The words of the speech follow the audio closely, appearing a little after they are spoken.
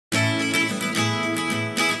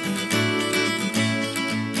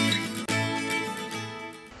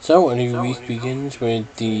So a new week begins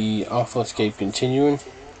with the Awful Escape continuing.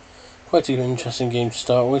 Quite an interesting game to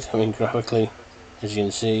start with. I mean, graphically, as you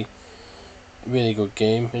can see, really good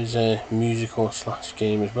game. It's a musical slash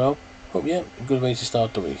game as well. But yeah, a good way to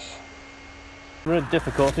start the week. Real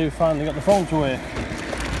difficulty, we finally got the phone to work.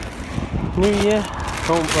 New year,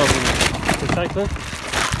 phone problem. Recycling,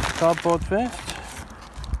 cardboard first.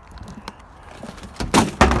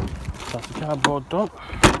 That's the cardboard done.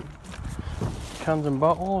 Cans and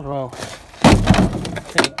bottles, well. That's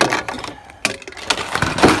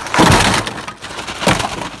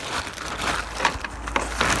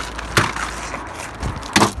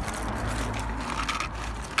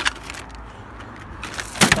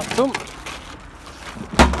done.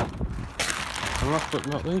 And last but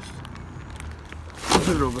not least,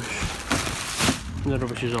 the rubbish. And the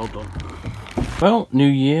rubbish is all done. Well, new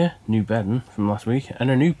year, new bedding from last week, and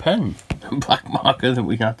a new pen, a black marker that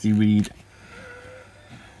we can actually read.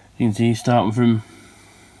 You can see starting from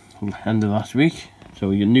the end of last week. So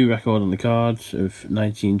we got a new record on the cards of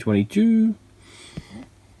 1922.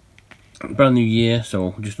 Brand new year,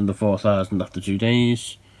 so just under 4,000 after 2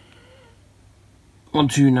 days.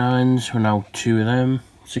 129s, we're now 2 of them,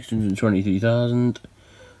 623,000.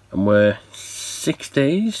 And we're 6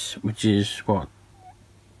 days, which is what?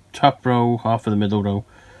 Top row, half of the middle row,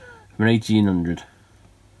 from 1,800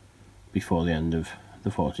 before the end of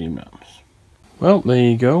the 14 rounds. Well, there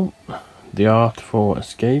you go. The Art for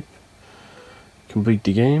Escape. Complete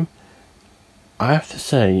the game. I have to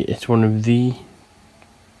say, it's one of the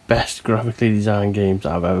best graphically designed games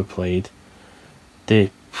I've ever played. The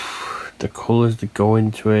colours that go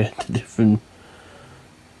into it, the different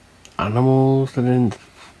animals that are in.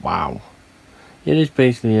 Wow. It is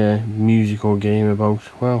basically a musical game about,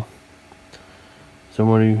 well,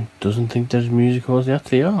 someone who doesn't think they're as musical as they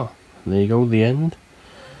actually are. And there you go, the end.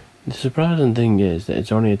 The surprising thing is that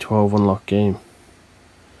it's only a 12 unlock game,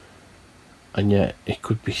 and yet it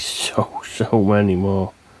could be so many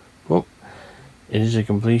more. But it is a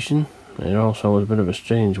completion. It also was a bit of a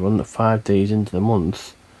strange one that 5 days into the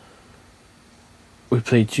month we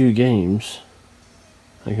played 2 games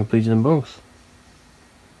and completed them both.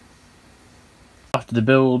 After the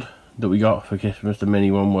build that we got for Christmas, the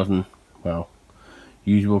mini one wasn't, well,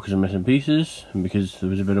 usable because of missing pieces and because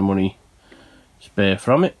there was a bit of money spare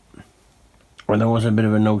from it. And there was a bit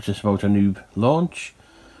of a notice about a new launch,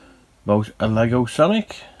 about a Lego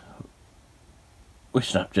Sonic. We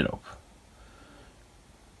snapped it up.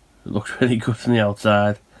 It looks really good from the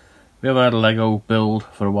outside. We haven't had a Lego build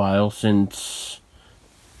for a while since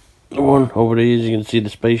the one over here. As you can see, the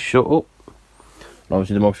space shut up. And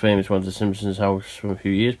obviously the most famous one's the Simpsons house from a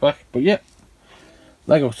few years back. But yeah,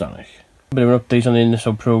 Lego Sonic. A bit of an update on the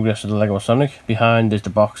initial progress of the Lego Sonic. Behind is the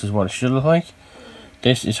box is what it should look like.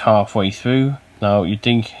 This is halfway through. Now you'd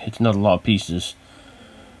think it's not a lot of pieces.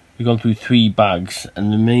 We've gone through 3 bags,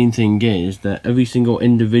 and the main thing is that every single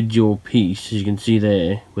individual piece, as you can see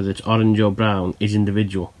there, whether it's orange or brown, is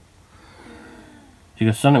individual. So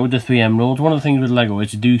you've got Sonic with the 3 emeralds. One of the things with Lego is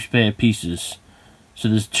to do spare pieces. So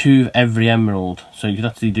there's 2 of every emerald. So you could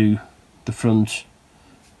actually do the front,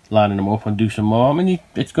 lining them up and do some more. I mean,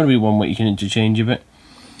 it's going to be one way you can interchange a bit.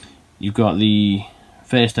 You've got the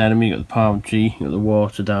first enemy, you've got the palm tree, you've got the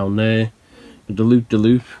water down there, with the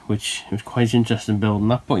loop, which was quite interesting building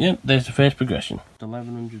that. But yeah, there's the first progression.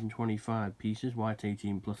 1,125 pieces, why it's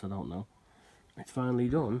 18 plus I don't know. It's finally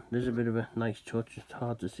done. There's a bit of a nice touch, it's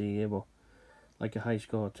hard to see here, but like a high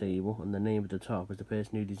score table, and the name at the top is the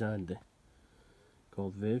person who designed it,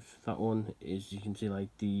 called Viv. That one is, you can see like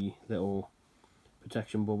the little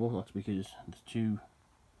protection bubble, that's because there's 2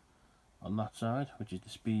 on that side, which is the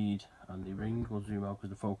speed and the ring. We'll zoom out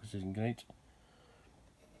because the focus isn't great.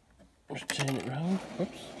 Just turn it round.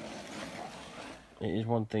 Oops. It is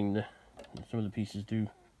one thing that some of the pieces do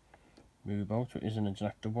move out. It is an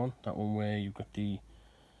exacted one. That one where you've got the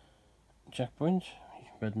checkpoint,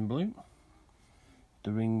 red and blue.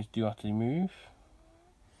 The rings do actually move.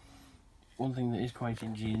 One thing that is quite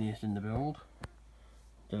ingenious in the build,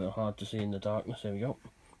 a little hard to see in the darkness, there we go,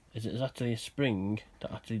 is it's actually a spring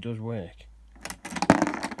that actually does work.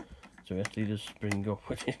 So it actually does spring up,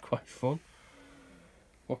 which is quite fun.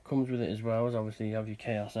 What comes with it as well is obviously you have your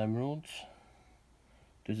Chaos Emeralds.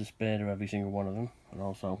 There's a spare of every single one of them, and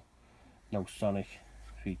also no Sonic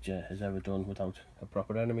feature has ever done without a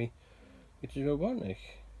proper enemy, which is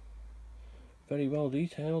Robotnik. Very well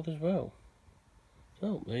detailed as well.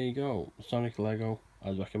 So there you go, Sonic Lego.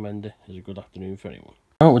 I'd recommend it as a good afternoon for anyone.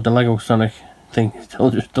 Now with the Lego Sonic thing still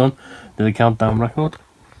just done, did a countdown record.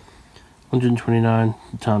 129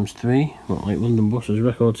 times 3, not like London buses,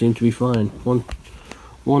 record seemed to be fine.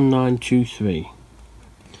 1923.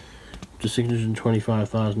 to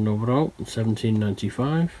 625,000 overall,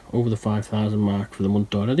 1795, over the 5,000 mark for the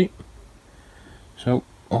month already. So,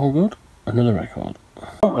 all good. Another record.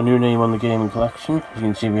 A new name on the gaming collection. As you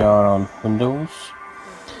can see, we are on Windows.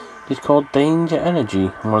 It's called Danger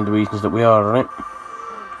Energy, and one of the reasons that we are on it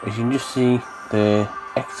is you can just see the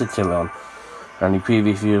Exatilon. Any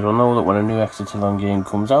previous viewers will know that when a new Exatilon game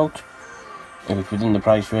comes out, if it's within the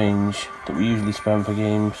price range that we usually spend for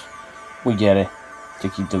games, we get it to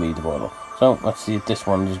keep the leaderboard up. So let's see if this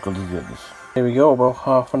one's as good as the others. Here we go, about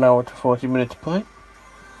half an hour to 40 minutes to play.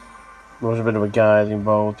 There was a bit of a guide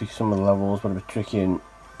involved because some of the levels were a bit tricky, and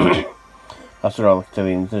after all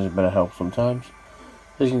Exatillions there's a bit of help sometimes.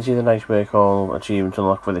 As you can see, the nice way called achievement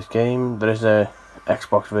unlock for this game. There is a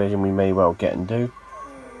Xbox version we may well get and do.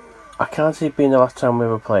 I can't see it being the last time we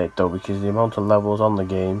ever play it though, because the amount of levels on the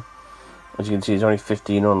game, as you can see, there's only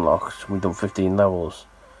 15 unlocks. We've done 15 levels.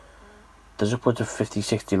 There's upwards of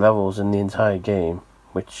 50-60 levels in the entire game,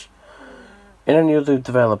 which in any other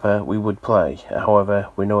developer we would play. However,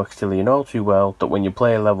 we know Exatillion all too well that when you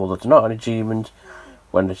play a level that's not an achievement,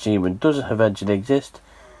 when an achievement does eventually exist,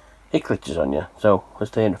 it glitches on you. So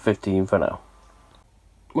let's stay in at 15 for now.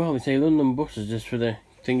 Well, they say London buses is for the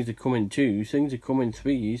things that come in twos, things that come in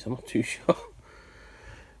threes, I'm not too sure.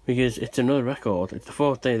 Because it's another record. It's the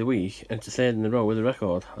 4th day of the week, and it's the 3rd in a row with a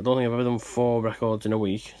record. I don't think I've ever done 4 records in a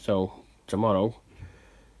week, so tomorrow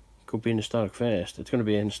could be an historic first. It's going to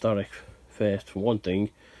be an historic first for one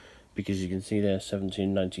thing, because you can see there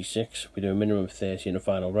 1796. We do a minimum of 30 in the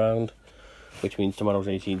final round, which means tomorrow's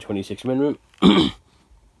 1826 minimum.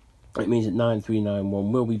 It means that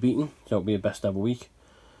 9391 will be beaten, so it'll be a best ever week.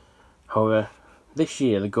 However, this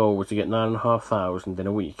year the goal was to get 9,500 in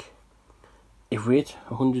a week. If we hit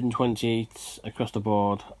 128 across the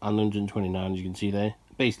board and 129, as you can see there,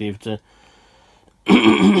 basically if it's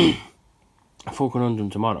a full conundrum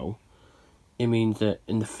tomorrow, it means that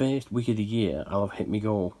in the first week of the year I'll have hit my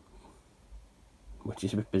goal, which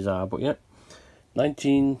is a bit bizarre, but yeah.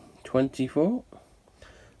 1924,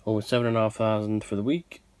 over 7,500 for the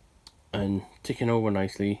week, and ticking over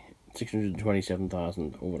nicely,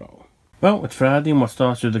 627,000 overall. Well, it's Friday and what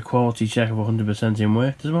starts with a quality check of 100% in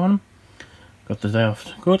work this morning. Got the day off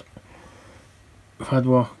good. I've had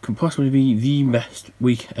what could possibly be the best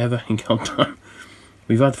week ever in Countdown.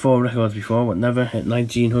 We've had 4 records before, but never hit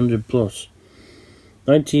 1900 plus.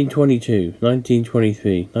 1922,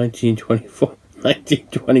 1923, 1924,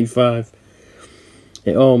 1925.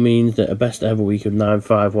 It all means that a best ever week of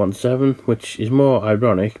 9517, which is more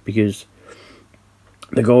ironic because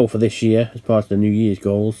the goal for this year, as part of the New Year's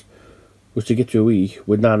goals, was to get to a week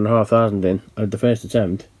with 9,500 in, and at the first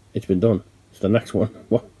attempt, it's been done. So the next one,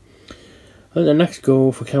 what? I think the next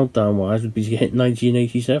goal for countdown wise would be to hit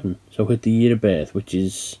 1987, so hit the year of birth, which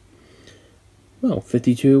is, well,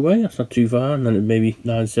 52 away, that's not too far, and then it may be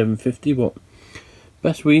 9750, but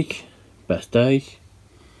best week, best day.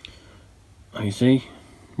 Like you see,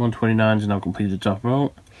 129 is now completed the top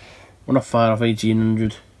row. We're not far off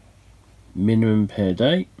 1800 minimum per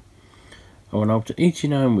day. I went out to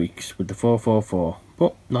 89 weeks with the 444,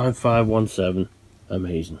 but 9517,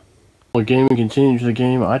 amazing. The game continues with a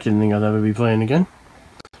game I didn't think I'd ever be playing again.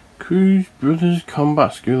 Cruz Brothers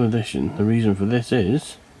Combat School Edition. The reason for this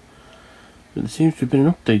is that there seems to have been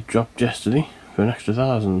an update dropped yesterday for an extra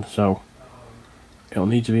 1,000, so it'll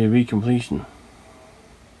need to be a recompletion.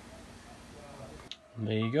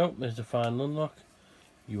 There you go, there's the final unlock.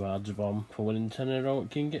 You are the bomb for winning 10 in a row at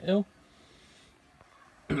King Get Ill.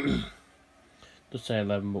 Does say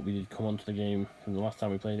 11, but we did come onto the game from the last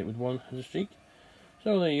time we played it with 1 as a streak.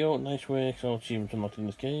 So there you go, nice work, all achievements unlocked in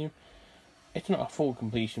this game. It's not a full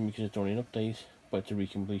completion because it's only an update, but it's a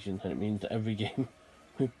recompletion, and it means that every game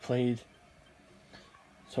we've played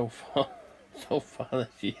so far this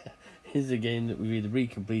year is a game that we've either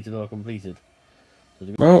recompleted or completed.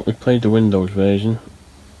 Well, we played the Windows version.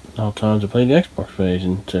 Now time to play the Xbox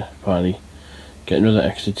version to finally get another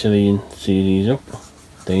Exatillion series up.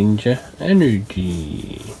 Danger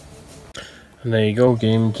Energy. And there you go,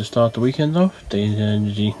 game to start the weekend off. Danger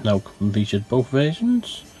Energy now completed both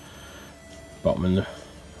versions. Bottom in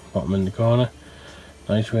the corner.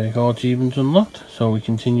 Nice way all achievements unlocked. So we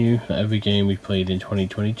continue that every game we played in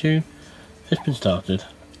 2022 has been started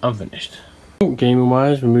and finished. Gaming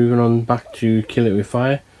wise, we're moving on back to Kill It With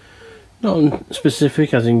Fire. Not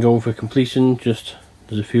specific as in going for completion, just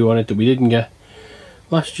there's a few on it that we didn't get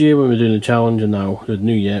last year when we were doing the challenge, and now with the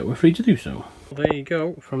new year we're free to do so. Well, there you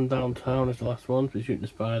go, from downtown is the last one. We're shooting the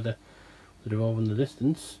spider that evolve in the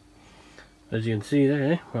distance. As you can see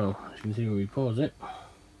there, well, as you can see when we pause it.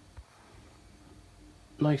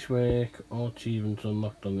 Nice work, all achievements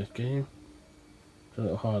unlocked on this game. It's a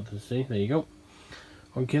little hard to see. There you go.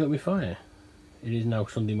 On Kill It With Fire. It is now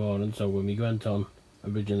Sunday morning, so when we went on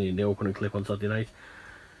originally in the opening clip on Saturday night,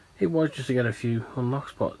 it was just to get a few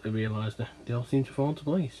unlocks, but I realised that they all seem to fall into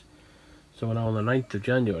place. So we're now on the 9th of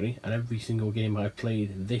January, and every single game I've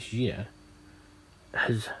played this year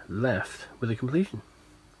has left with a completion.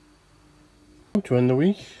 To end the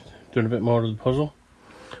week, doing a bit more of the puzzle.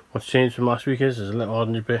 What's changed from last week is there's a little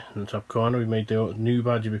orange bit in the top corner. We made the new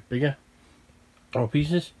badge a bit bigger. All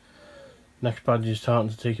pieces. Next badge is starting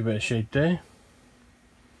to take a bit of shape there.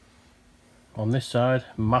 On this side,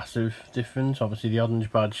 massive difference. Obviously the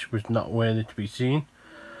orange badge was not worthy to be seen.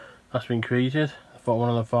 That's been created. The one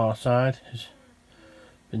on the far side has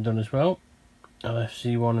been done as well.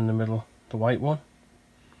 LFC one in the middle, the white one.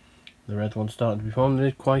 The red one starting to be formed.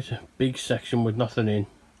 There's quite a big section with nothing in,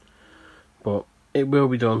 but it will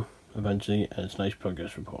be done eventually, and it's a nice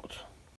progress report.